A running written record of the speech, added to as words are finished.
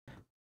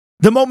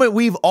The moment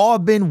we've all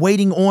been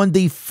waiting on,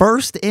 the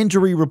first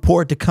injury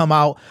report to come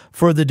out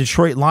for the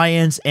Detroit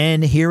Lions,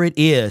 and here it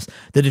is.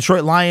 The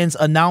Detroit Lions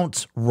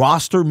announced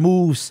roster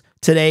moves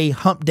today,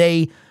 hump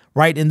day,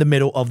 right in the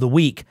middle of the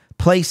week.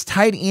 Placed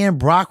tight end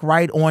Brock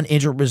Wright on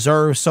injured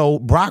reserve, so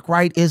Brock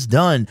Wright is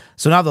done.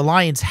 So now the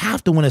Lions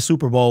have to win a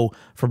Super Bowl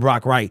for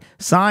Brock Wright.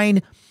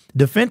 Signed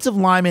defensive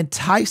lineman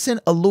Tyson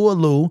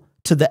Alualu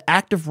to the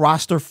active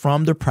roster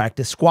from the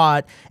practice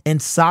squad, and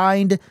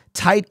signed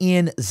tight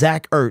end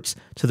Zach Ertz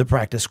to the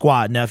practice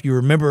squad. Now, if you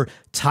remember,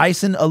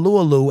 Tyson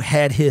Alualu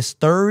had his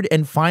third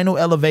and final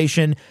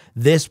elevation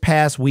this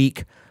past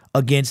week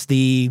against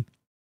I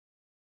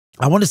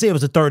want to say it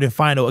was the third and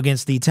final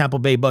against the Tampa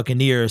Bay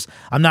Buccaneers.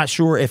 I'm not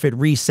sure if it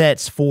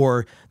resets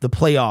for the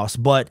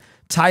playoffs, but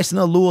Tyson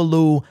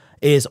Alualu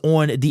is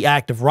on the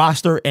active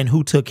roster, and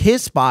who took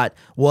his spot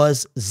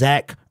was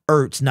Zach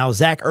Ertz. Now,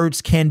 Zach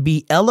Ertz can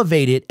be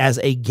elevated as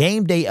a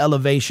game day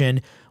elevation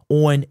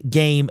on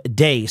game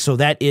day. So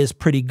that is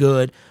pretty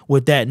good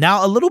with that.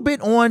 Now, a little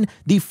bit on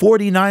the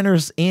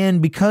 49ers, and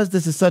because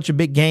this is such a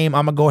big game,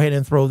 I'm going to go ahead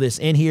and throw this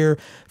in here.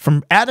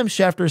 From Adam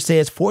Schefter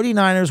says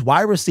 49ers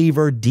wide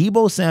receiver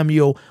Deebo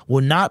Samuel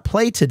will not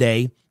practice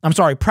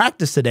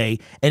today,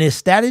 and his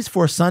status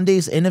for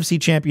Sunday's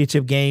NFC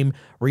Championship game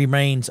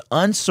remains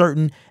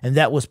uncertain, and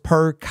that was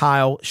per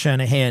Kyle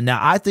Shanahan. Now,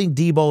 I think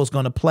Deebo is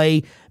going to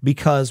play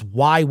because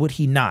why would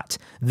he not?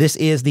 This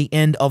is the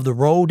end of the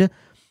road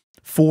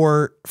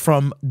for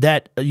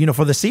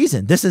the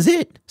season. This is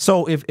it.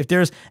 So if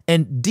there's,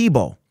 and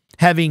Deebo,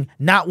 having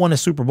not won a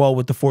Super Bowl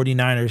with the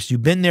 49ers,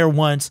 you've been there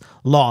once,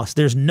 lost.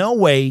 There's no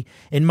way,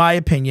 in my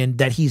opinion,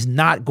 that he's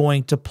not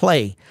going to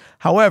play.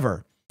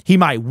 However, he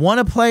might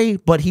want to play,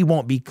 but he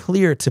won't be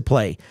clear to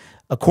play.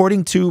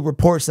 According to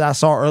reports that I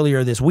saw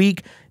earlier this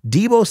week,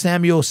 Deebo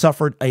Samuel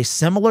suffered a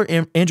similar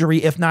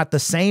injury, if not the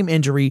same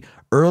injury,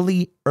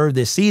 earlier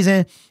this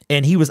season,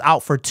 and he was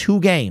out for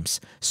 2 games.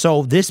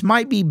 So this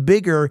might be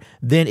bigger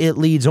than it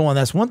leads on.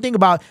 That's one thing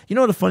about,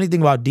 the funny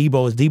thing about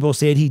Deebo is Deebo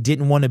said he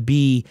didn't want to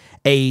be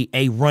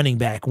a running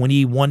back when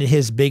he wanted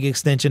his big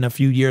extension a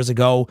few years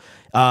ago.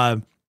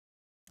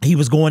 He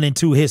was going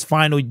into the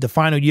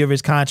final year of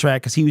his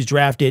contract because he was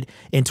drafted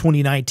in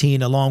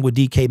 2019 along with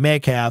DK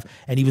Metcalf,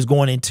 and he was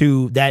going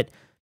into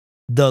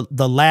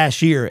the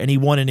last year, and he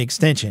wanted an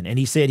extension. And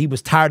he said he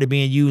was tired of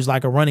being used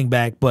like a running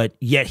back, but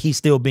yet he's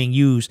still being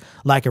used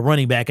like a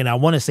running back. And I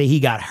want to say he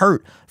got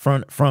hurt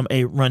from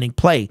a running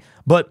play.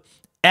 But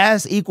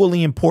as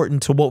equally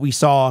important to what we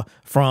saw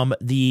from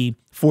the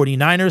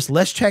 49ers,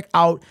 let's check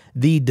out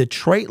the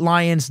Detroit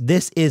Lions.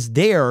 This is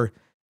their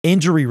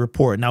injury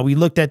report. Now, we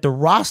looked at the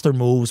roster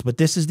moves, but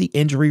this is the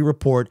injury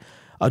report.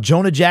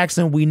 Jonah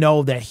Jackson, we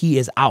know that he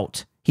is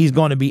out. He's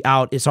going to be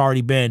out. It's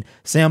already been.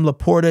 Sam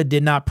Laporta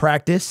did not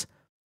practice.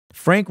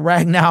 Frank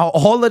Ragnow,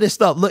 all of this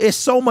stuff. Look, it's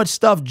so much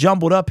stuff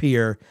jumbled up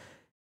here.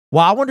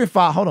 Well, I wonder if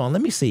hold on,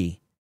 let me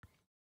see.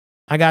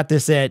 I got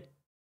this let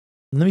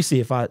me see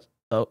if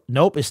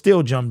nope, it's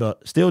still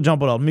jumbled up.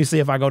 Let me see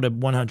if I go to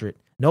 100.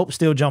 Nope,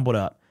 still jumbled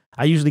up.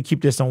 I usually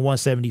keep this on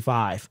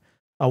 175,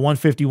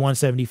 150,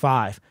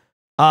 175.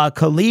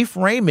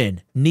 Khalif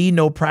Raymond, need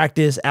no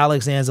practice.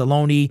 Alex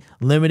Anzalone,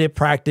 limited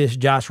practice.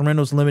 Josh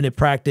Reynolds, limited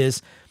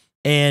practice.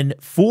 And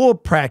full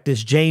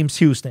practice, James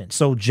Houston.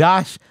 So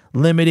Josh,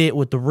 limited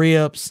with the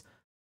ribs.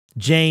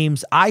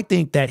 James, I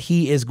think that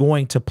he is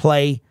going to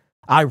play.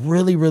 I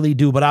really, really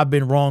do, but I've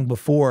been wrong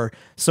before.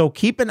 So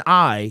keep an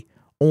eye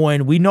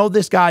on, we know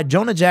this guy,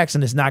 Jonah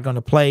Jackson, is not going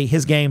to play.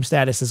 His game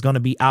status is going to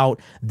be out.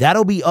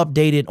 That'll be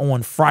updated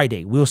on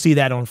Friday. We'll see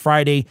that on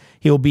Friday.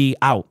 He'll be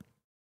out.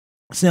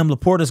 Sam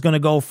Laporta is going to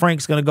go.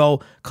 Frank's going to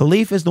go.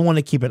 Khalif is the one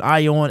to keep an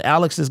eye on.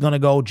 Alex is going to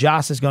go.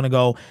 Josh is going to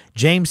go.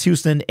 James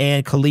Houston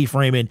and Khalif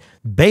Raymond,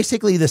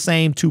 basically the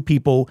same 2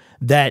 people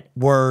that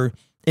were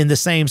in the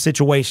same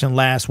situation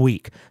last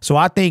week. So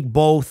I think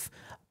both,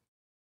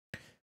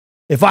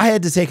 if I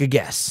had to take a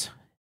guess,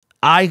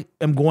 I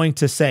am going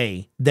to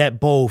say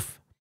that both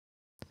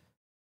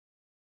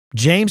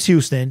James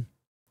Houston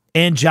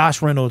and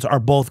Josh Reynolds are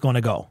both going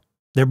to go.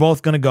 They're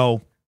both going to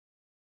go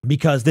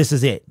because this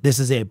is it. This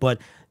is it. But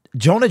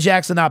Jonah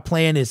Jackson not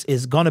playing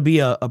is going to be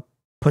a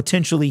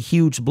potentially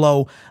huge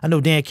blow. I know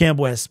Dan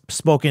Campbell has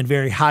spoken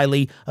very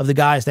highly of the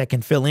guys that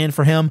can fill in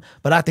for him,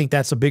 but I think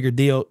that's a bigger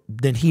deal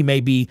than he may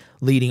be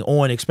leading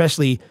on,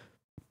 especially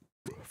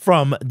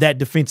from that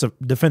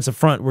defensive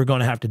front we're going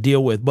to have to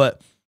deal with.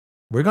 But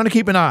we're going to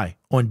keep an eye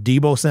on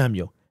Deebo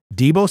Samuel.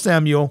 Deebo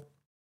Samuel,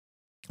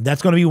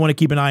 that's going to be one to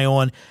keep an eye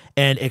on,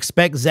 and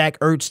expect Zach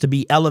Ertz to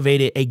be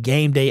elevated, a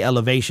game day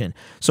elevation.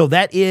 So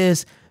that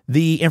is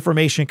the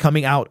information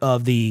coming out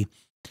of the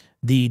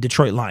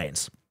Detroit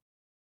Lions.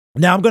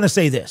 Now, I'm going to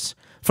say this.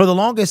 For the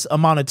longest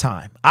amount of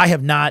time, I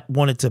have not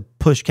wanted to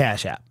push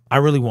Cash App. I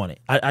really want it.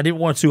 I didn't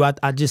want to.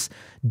 I just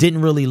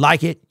didn't really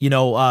like it.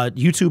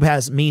 YouTube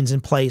has means in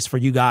place for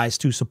you guys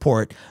to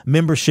support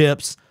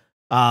memberships,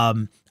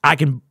 I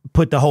can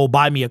put the whole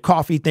buy me a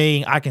coffee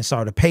thing. I can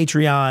start a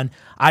Patreon.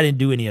 I didn't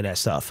do any of that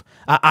stuff.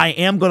 I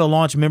am going to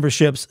launch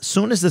memberships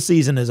soon as the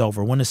season is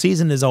over. When the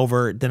season is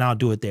over, then I'll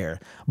do it there.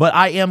 But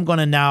I am going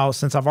to now,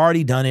 since I've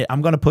already done it,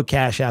 I'm going to put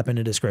Cash App in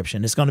the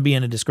description. It's going to be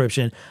in the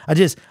description. I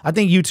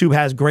think YouTube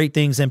has great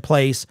things in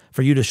place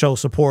for you to show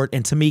support.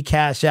 And to me,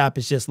 Cash App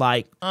is just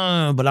like,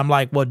 but I'm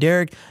like, well,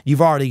 Derrick,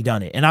 you've already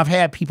done it. And I've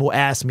had people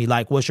ask me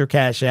like, what's your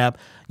Cash App?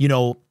 You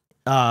know,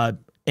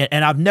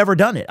 and I've never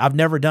done it. I've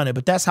never done it,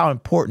 but that's how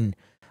important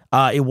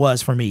it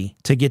was for me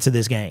to get to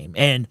this game.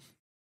 And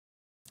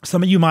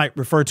some of you might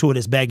refer to it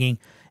as begging.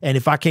 And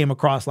if I came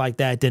across like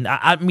that, then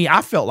I mean,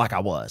 I felt like I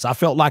was. I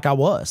felt like I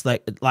was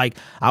like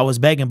I was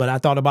begging, but I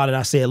thought about it.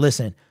 I said,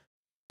 listen,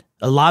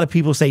 a lot of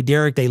people say,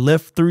 Derrick, they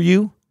live through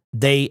you.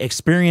 They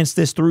experience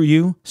this through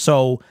you.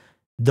 So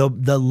the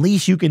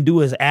least you can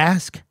do is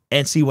ask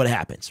and see what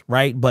happens,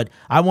 right? But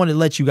I want to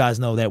let you guys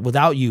know that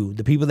without you,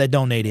 the people that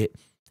donated,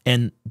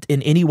 and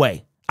in any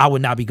way, I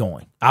would not be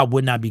going. I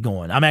would not be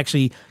going. I'm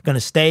actually going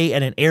to stay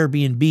at an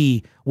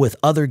Airbnb with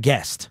other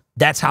guests.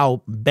 That's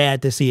how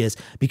bad this is,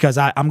 because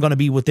I'm going to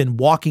be within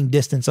walking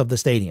distance of the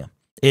stadium.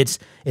 It's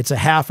a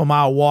half a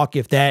mile walk,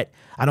 if that.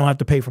 I don't have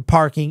to pay for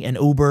parking and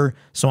Uber.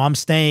 So I'm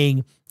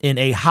staying in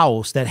a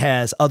house that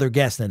has other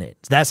guests in it.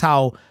 That's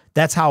how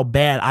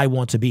bad I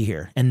want to be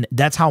here. And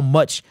that's how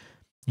much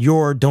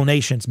your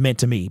donations meant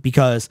to me,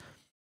 because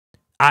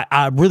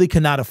I really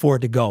could not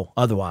afford to go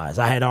otherwise.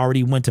 I had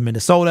already went to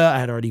Minnesota. I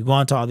had already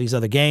gone to all these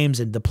other games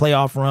and the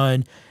playoff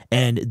run.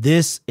 And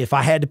this, if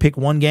I had to pick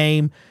one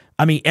game,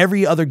 I mean,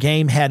 every other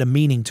game had a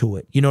meaning to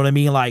it. You know what I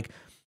mean? Like,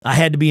 I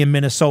had to be in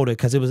Minnesota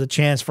because it was a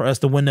chance for us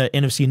to win the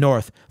NFC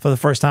North for the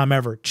first time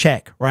ever.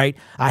 Check, right?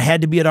 I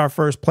had to be at our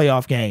first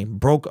playoff game.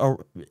 Broke a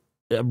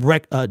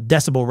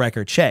decibel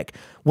record. Check.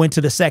 Went to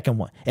the second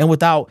one. And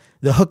without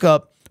the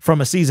hookup from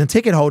a season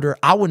ticket holder,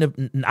 I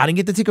didn't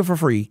get the ticket for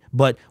free,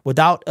 but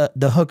without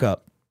the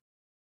hookup,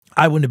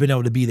 I wouldn't have been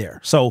able to be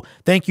there. So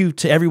thank you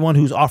to everyone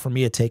who's offered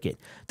me a ticket.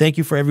 Thank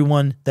you for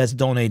everyone that's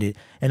donated.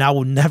 And I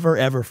will never,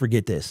 ever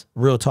forget this.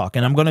 Real talk.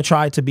 And I'm going to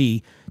try to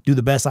do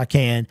the best I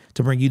can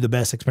to bring you the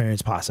best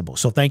experience possible.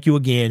 So thank you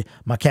again.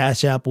 My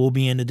Cash App will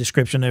be in the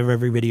description of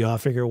every video. I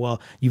figure,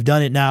 well, you've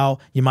done it now,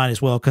 you might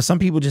as well, because some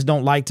people just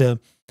don't like to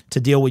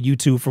deal with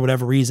YouTube for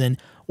whatever reason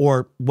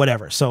or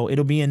whatever. So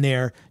it'll be in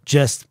there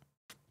just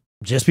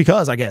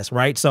because, I guess,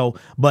 right? So,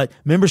 but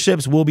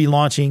memberships will be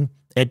launching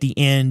at the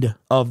end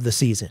of the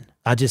season.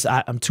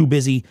 I'm too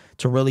busy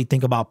to really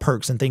think about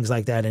perks and things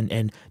like that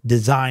and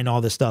design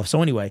all this stuff.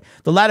 So anyway,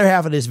 the latter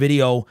half of this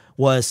video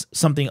was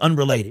something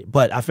unrelated,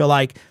 but I feel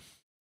like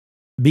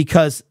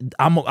because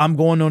I'm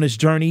going on this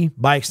journey,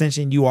 by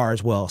extension, you are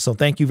as well. So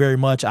thank you very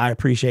much. I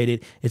appreciate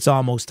it. It's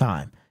almost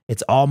time.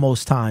 It's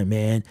almost time,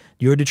 man.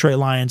 Your Detroit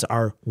Lions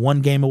are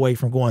one game away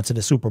from going to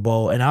the Super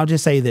Bowl. And I'll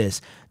just say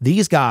this.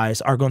 These guys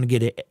are going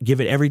to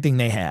give it everything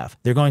they have.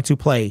 They're going to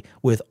play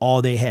with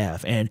all they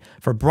have. And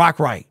for Brock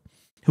Wright,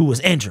 who was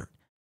injured,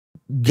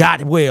 got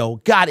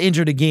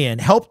injured again,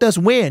 helped us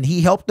win.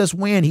 He helped us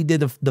win. He did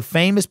the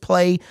famous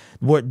play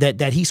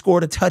that he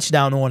scored a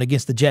touchdown on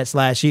against the Jets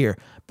last year.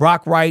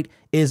 Brock Wright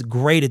is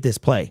great at this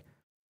play.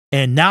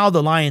 And now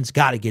the Lions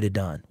got to get it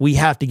done. We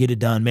have to get it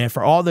done, man.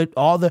 For all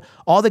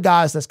the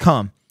guys that's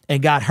come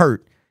and got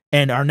hurt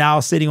and are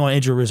now sitting on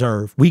injury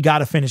reserve, we got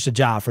to finish the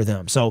job for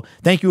them. So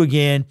thank you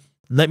again.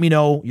 Let me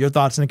know your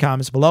thoughts in the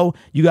comments below.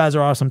 You guys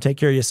are awesome. Take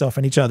care of yourself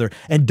and each other.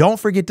 And don't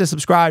forget to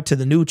subscribe to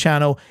the new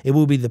channel. It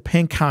will be the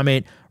pinned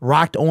comment,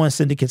 Rocked On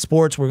Syndicate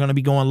Sports. We're going to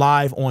be going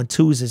live on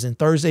Tuesdays and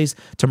Thursdays.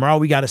 Tomorrow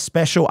we got a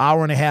special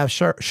hour-and-a-half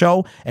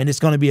show, and it's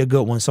going to be a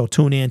good one. So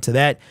tune in to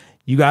that.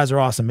 You guys are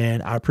awesome,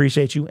 man. I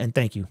appreciate you, and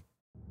thank you.